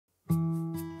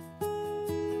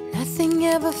Nothing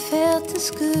ever felt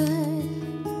as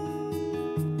good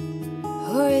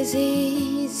or as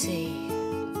easy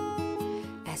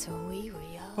as when we were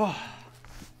young. Oh,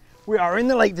 we are in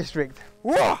the Lake District.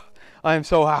 Whoa, I am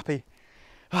so happy.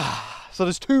 So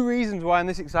there's two reasons why I'm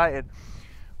this excited.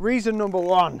 Reason number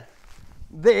one,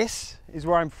 this is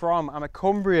where I'm from. I'm a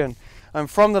Cumbrian. I'm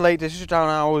from the Lake District and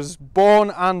I was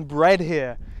born and bred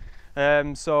here.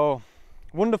 So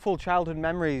wonderful childhood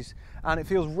memories, and it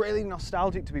feels really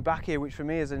nostalgic to be back here, which for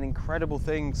me is an incredible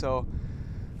thing. So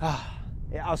yeah,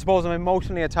 I suppose I'm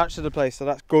emotionally attached to the place, so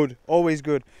that's good, always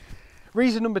good.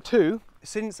 Reason number two,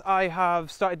 since I have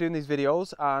started doing these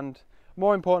videos, and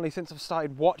more importantly since I've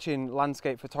started watching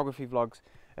landscape photography vlogs,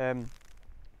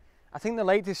 I think the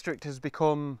Lake District has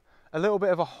become a little bit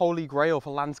of a holy grail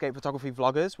for landscape photography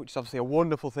vloggers, which is obviously a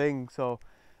wonderful thing. So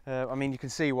I mean, you can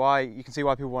see why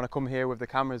people want to come here with the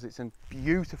cameras. It's a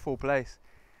beautiful place.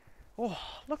 Oh,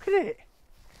 look at it,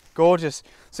 gorgeous.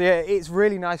 So yeah, it's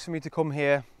really nice for me to come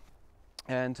here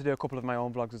and to do a couple of my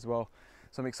own vlogs as well.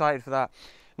 So I'm excited for that.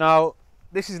 Now,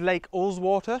 this is Lake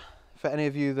Ullswater, for any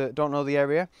of you that don't know the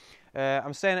area.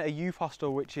 I'm staying at a youth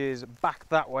hostel which is back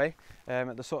that way,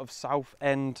 at the sort of south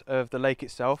end of the lake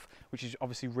itself, which is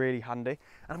obviously really handy.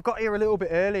 And I've got here a little bit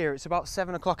earlier. It's about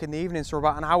 7 o'clock in the evening, so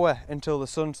about an hour until the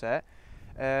sunset.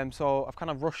 So I've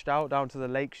kind of rushed out down to the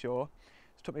lake shore.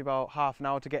 It took me about half an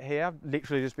hour to get here. I've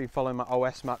literally just been following my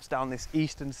OS maps down this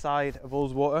eastern side of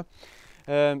Ullswater.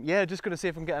 Yeah, just going to see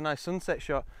if I can get a nice sunset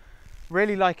shot.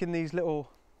 Really liking these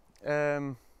little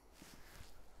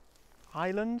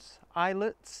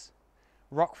islets,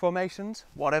 rock formations,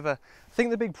 whatever. I think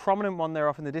the big prominent one there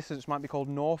off in the distance might be called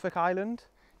Norfolk Island.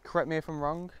 Correct me if I'm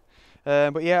wrong.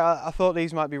 But yeah, I thought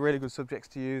these might be really good subjects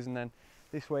to use. And then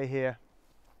this way here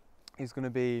is going to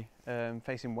be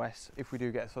facing west if we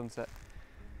do get a sunset.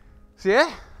 So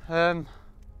yeah,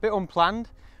 bit unplanned,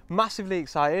 massively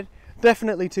excited.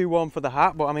 Definitely too warm for the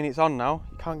hat, but I mean, it's on now.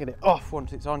 You can't get it off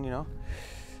once it's on, you know.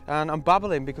 And I'm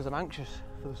babbling because I'm anxious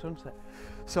for the sunset.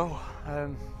 So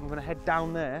I'm going to head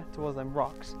down there towards them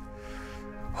rocks.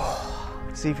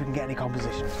 See if we can get any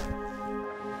compositions.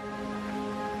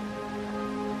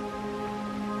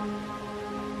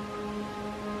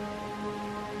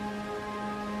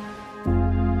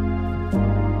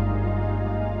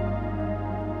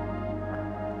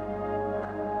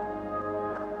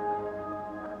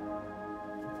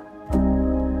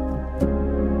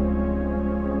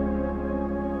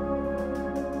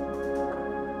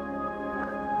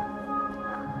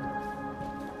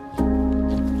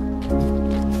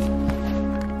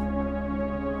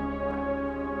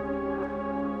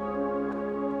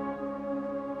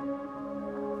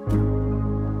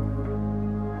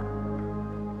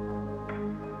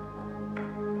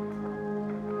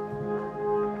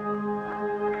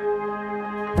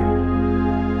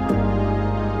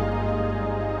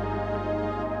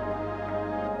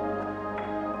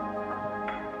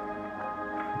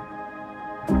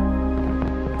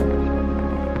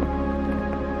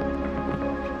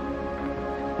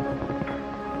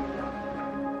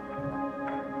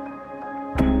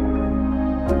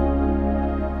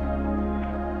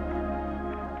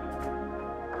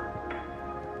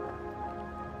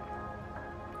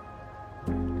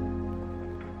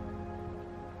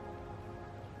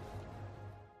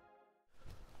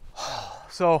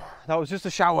 So that was just a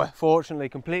shower, fortunately,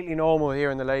 completely normal here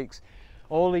in the lakes.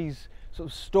 All these sort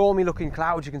of stormy looking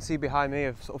clouds you can see behind me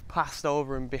have sort of passed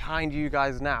over, and behind you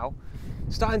guys now,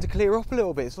 it's starting to clear up a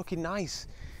little bit. It's looking nice.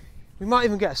 We might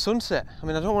even get a sunset. I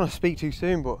mean, I don't want to speak too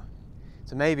soon, but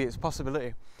it's a maybe, it's a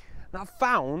possibility. Now, I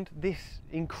found this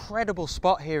incredible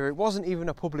spot here. It wasn't even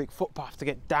a public footpath to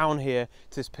get down here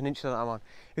to this peninsula that I'm on.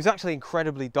 It was actually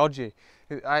incredibly dodgy.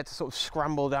 I had to sort of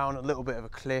scramble down a little bit of a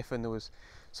cliff, and there was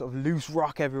sort of loose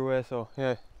rock everywhere, so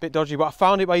yeah, a bit dodgy. But I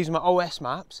found it by using my OS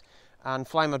maps and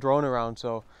flying my drone around,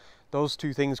 so those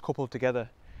two things coupled together,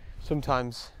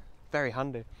 sometimes very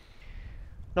handy.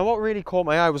 Now, what really caught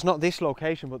my eye was not this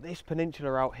location, but this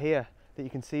peninsula out here that you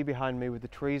can see behind me with the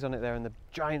trees on it there and the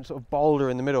giant sort of boulder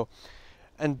in the middle.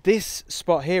 And this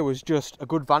spot here was just a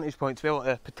good vantage point to be able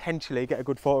to potentially get a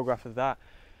good photograph of that.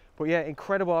 But yeah,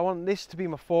 incredible. I want this to be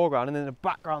my foreground, and then in the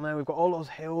background there we've got all those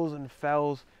hills and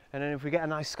fells, and then if we get a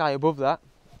nice sky above that,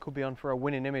 it could be on for a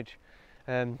winning image.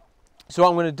 So what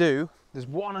I'm going to do, there's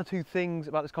one or two things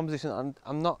about this composition that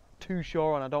I'm not too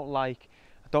sure on, I don't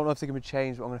know if they can be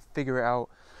changed, but I'm going to figure it out.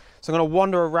 So I'm going to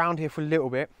wander around here for a little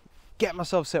bit, get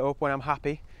myself set up when I'm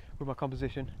happy with my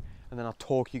composition, and then I'll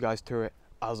talk you guys through it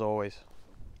as always.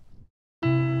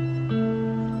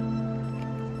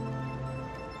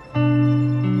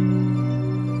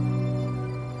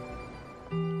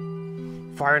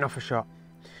 Firing off a shot.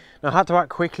 Now I had to act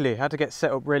quickly, I had to get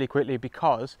set up really quickly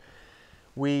because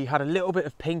we had a little bit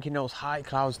of pink in those high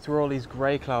clouds through all these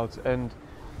grey clouds, and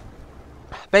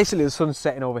basically the sun's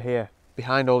setting over here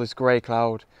behind all this grey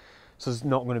cloud, so there's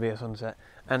not going to be a sunset.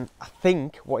 And I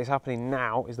think what is happening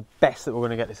now is the best that we're going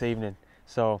to get this evening,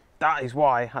 so that is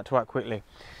why I had to act quickly.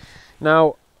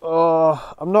 Now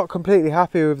I'm not completely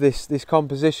happy with this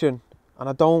composition, and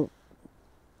I don't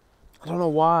know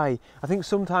why. I think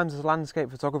sometimes as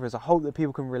landscape photographers, I hope that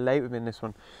people can relate with me in this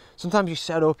one. Sometimes you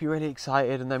set up, you're really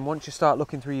excited, and then once you start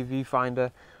looking through your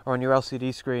viewfinder or on your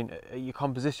LCD screen at your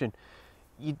composition,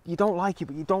 you don't like it,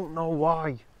 but you don't know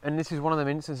why. And this is one of them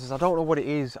instances. I don't know what it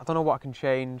is. I don't know what I can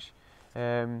change.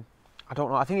 I don't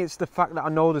know. I think it's the fact that I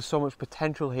know there's so much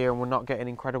potential here and we're not getting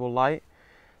incredible light,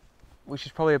 which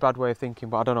is probably a bad way of thinking,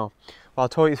 but I don't know. Well, I'll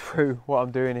talk you through what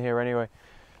I'm doing here anyway.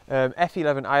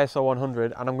 F11 ISO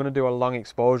 100, and I'm going to do a long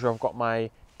exposure. I've got my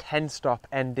 10 stop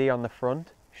ND on the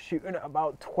front, shooting at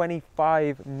about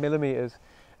 25 millimeters.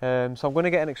 So I'm going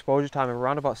to get an exposure time of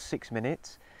around about 6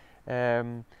 minutes.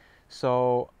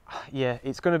 So yeah,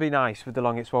 it's going to be nice with the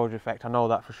long exposure effect. I know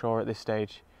that for sure at this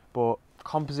stage, but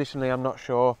compositionally I'm not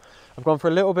sure. I've gone for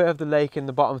a little bit of the lake in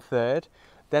the bottom third,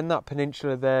 then that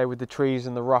peninsula there with the trees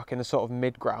and the rock in the sort of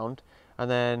mid ground, and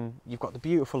then you've got the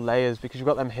beautiful layers because you've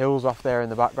got them hills off there in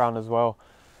the background as well.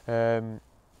 So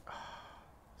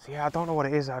yeah, I don't know what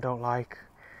it is I don't like,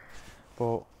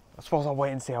 but I suppose I'll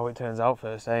wait and see how it turns out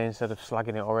first, instead of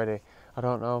slagging it already. I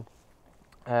don't know.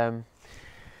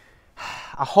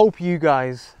 I hope you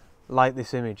guys like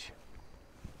this image.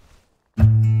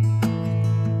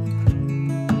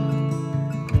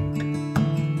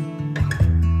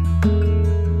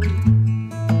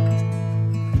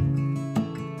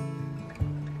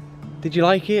 Did you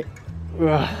like it?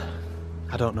 Ugh.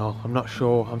 I don't know. I'm not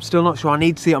sure. I'm still not sure. I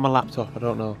need to see it on my laptop. I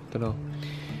don't know.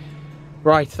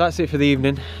 Right, that's it for the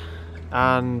evening.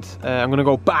 And I'm going to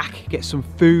go back, get some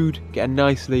food, get a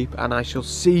nice sleep, and I shall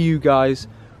see you guys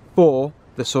for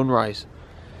the sunrise.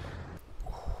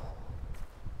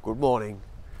 Good morning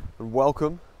and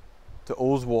welcome to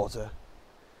Ullswater.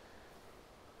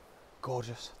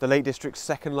 Gorgeous. The Lake District's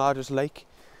second largest lake.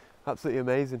 Absolutely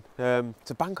amazing.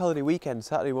 It's a bank holiday weekend,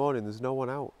 Saturday morning, there's no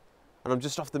one out. And I'm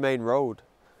just off the main road,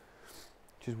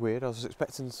 which is weird. I was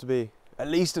expecting there to be at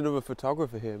least another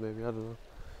photographer here, maybe, I don't know.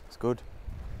 It's good.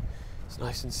 It's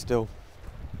nice and still.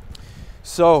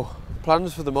 So,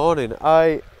 plans for the morning.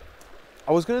 I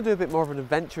was going to do a bit more of an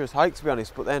adventurous hike, to be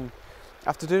honest, but then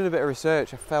after doing a bit of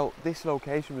research, I felt this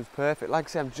location was perfect. Like I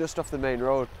say, I'm just off the main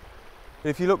road.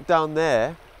 And if you look down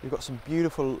there, you've got some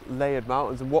beautiful layered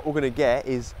mountains, and what we're going to get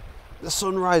is the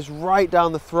sunrise right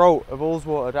down the throat of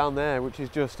Ullswater down there, which is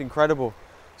just incredible.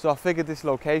 So I figured this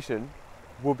location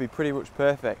would be pretty much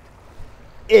perfect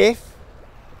if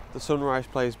the sunrise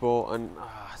plays ball, and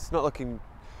it's not looking.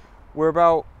 We're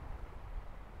about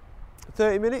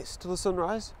 30 minutes to the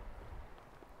sunrise.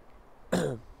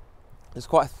 There's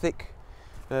quite a thick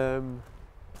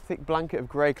blanket of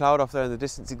grey cloud off there in the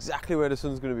distance, exactly where the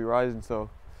sun's going to be rising. So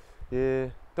yeah,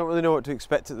 don't really know what to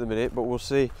expect at the minute, but we'll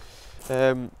see.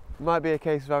 Might be a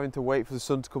case of having to wait for the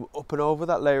sun to come up and over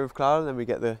that layer of cloud, and then we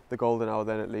get the golden hour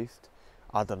then at least.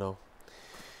 I don't know.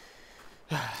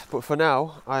 But for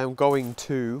now, I am going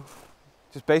to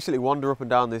just basically wander up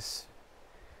and down this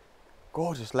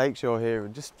gorgeous lakeshore here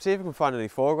and just see if I can find any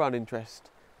foreground interest.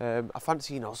 I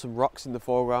fancy, some rocks in the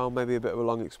foreground, maybe a bit of a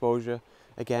long exposure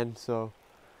again. So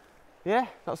yeah,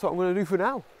 that's what I'm going to do for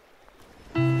now.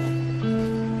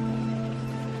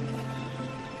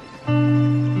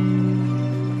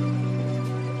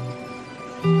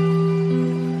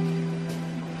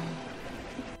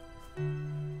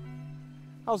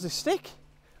 How's this stick?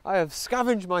 I have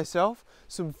scavenged myself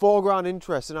some foreground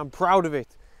interest and I'm proud of it.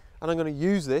 And I'm going to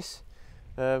use this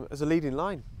as a leading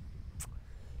line.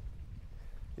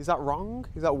 Is that wrong?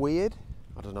 Is that weird?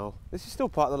 I don't know. This is still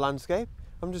part of the landscape.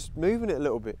 I'm just moving it a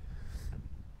little bit.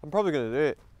 I'm probably going to do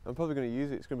it. I'm probably going to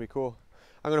use it. It's going to be cool.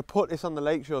 I'm going to put this on the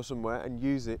lakeshore somewhere and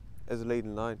use it as a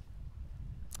leading line.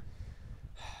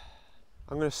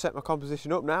 I'm going to set my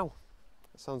composition up now.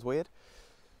 That sounds weird.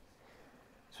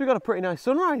 So we got a pretty nice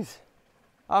sunrise.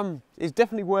 It's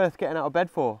definitely worth getting out of bed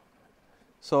for.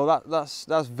 So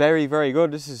that's very, very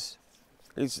good. It's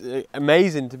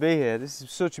amazing to be here. This is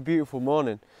such a beautiful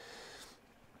morning.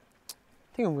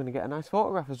 I think I'm going to get a nice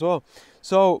photograph as well.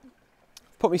 So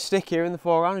put my stick here in the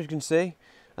foreground, as you can see,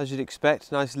 as you'd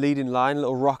expect. Nice leading line,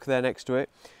 little rock there next to it.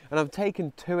 And I've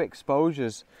taken 2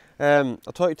 exposures. I'll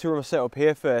talk you through my setup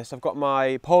here first. I've got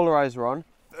my polarizer on,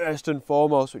 first and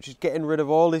foremost, which is getting rid of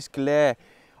all this glare.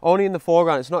 Only in the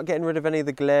foreground, it's not getting rid of any of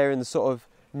the glare in the sort of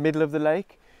middle of the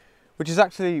lake, which is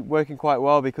actually working quite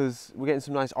well because we're getting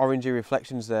some nice orangey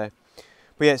reflections there.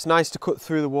 But yeah, it's nice to cut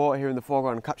through the water here in the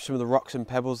foreground and catch some of the rocks and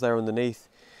pebbles there underneath.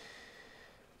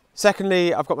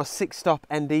 Secondly, I've got my 6-stop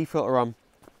ND filter on,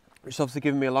 which is obviously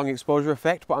giving me a long exposure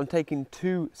effect, but I'm taking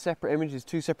 2 separate images,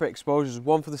 2 separate exposures,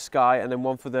 one for the sky and then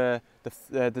one for the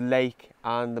lake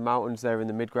and the mountains there in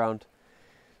the midground.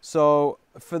 So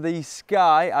for the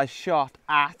sky, I shot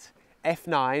at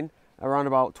f9 around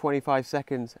about 25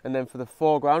 seconds, and then for the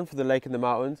foreground, for the lake and the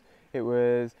mountains, it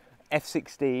was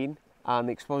f16, and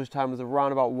the exposure time was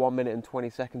around about 1 minute and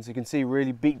 20 seconds. You can see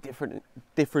really big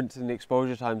difference in the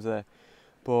exposure times there.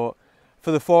 But for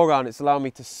the foreground, it's allowing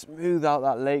me to smooth out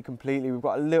that lake completely. We've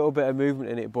got a little bit of movement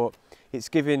in it, but it's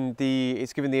giving the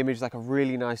image like a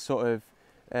really nice sort of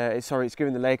it's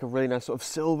giving the lake a really nice sort of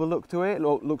silver look to it. It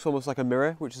looks almost like a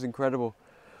mirror, which is incredible.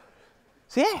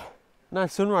 So yeah,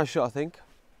 nice sunrise shot, I think.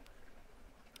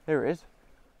 Here it is.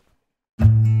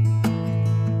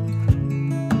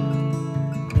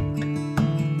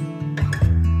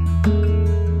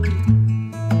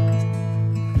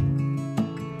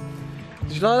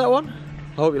 Did you like that one?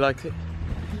 I hope you liked it.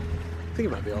 I think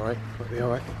it might be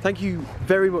alright. Thank you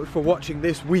very much for watching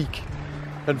this week.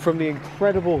 And from the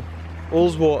incredible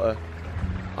Ullswater,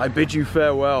 I bid you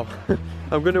farewell.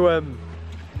 I'm going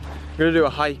to do a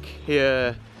hike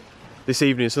here this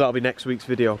evening, so that'll be next week's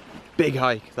video. Big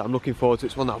hike that I'm looking forward to.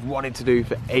 It's one that I've wanted to do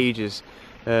for ages.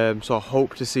 So I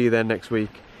hope to see you there next week.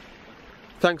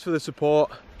 Thanks for the support.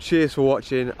 Cheers for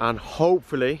watching, and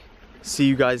hopefully see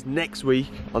you guys next week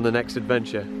on the next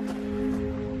adventure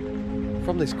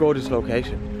from this gorgeous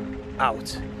location.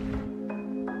 Out.